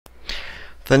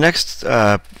The next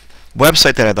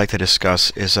website that I'd like to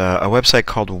discuss is a website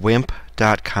called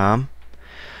wimp.com.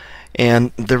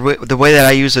 And the way that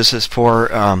I use this is for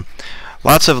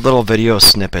lots of little video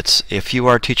snippets. If you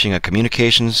are teaching a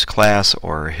communications class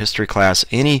or a history class,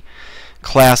 any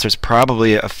class, there's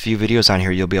probably a few videos on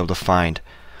here you'll be able to find.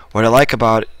 What I like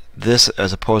about this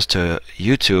as opposed to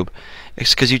YouTube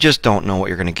is because you just don't know what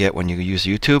you're going to get when you use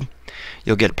YouTube.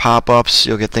 You'll get pop-ups,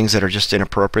 you'll get things that are just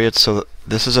inappropriate. So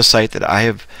this is a site that I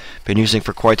have been using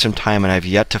for quite some time, and I've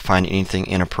yet to find anything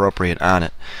inappropriate on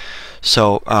it.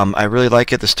 So I really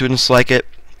like it. The students like it.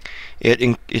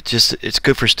 It's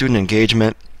good for student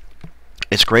engagement.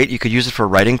 It's great. You could use it for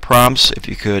writing prompts. If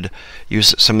you could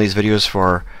use some of these videos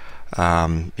for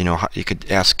you could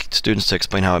ask students to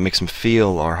explain how it makes them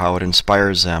feel or how it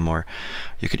inspires them, or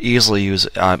you could easily use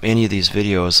any of these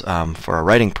videos for a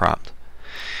writing prompt.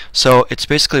 So it's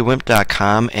basically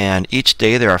wimp.com, and each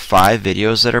day there are 5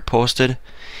 videos that are posted,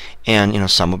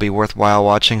 and some will be worthwhile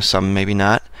watching, some maybe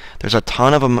not. There's a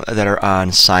ton of them that are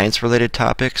on science related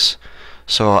topics,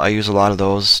 so I use a lot of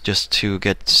those just to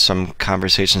get some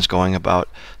conversations going about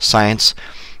science.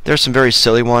 There's some very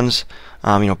silly ones,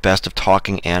 best of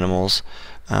talking animals,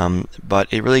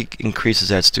 but it really increases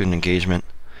that student engagement.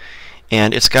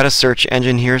 And it's got a search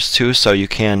engine here too, so you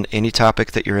can, any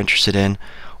topic that you're interested in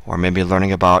or maybe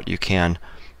learning about, you can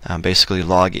basically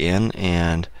log in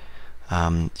and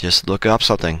just look up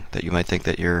something that you might think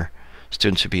that your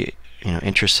students would be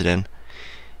interested in,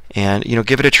 and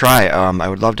give it a try. I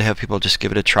would love to have people just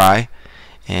give it a try,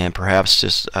 and perhaps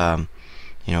just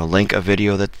link a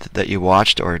video that you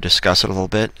watched or discuss it a little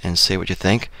bit and say what you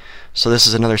think. So this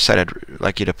is another site I'd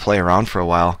like you to play around for a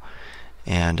while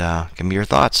and give me your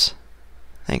thoughts.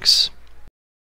 Thanks.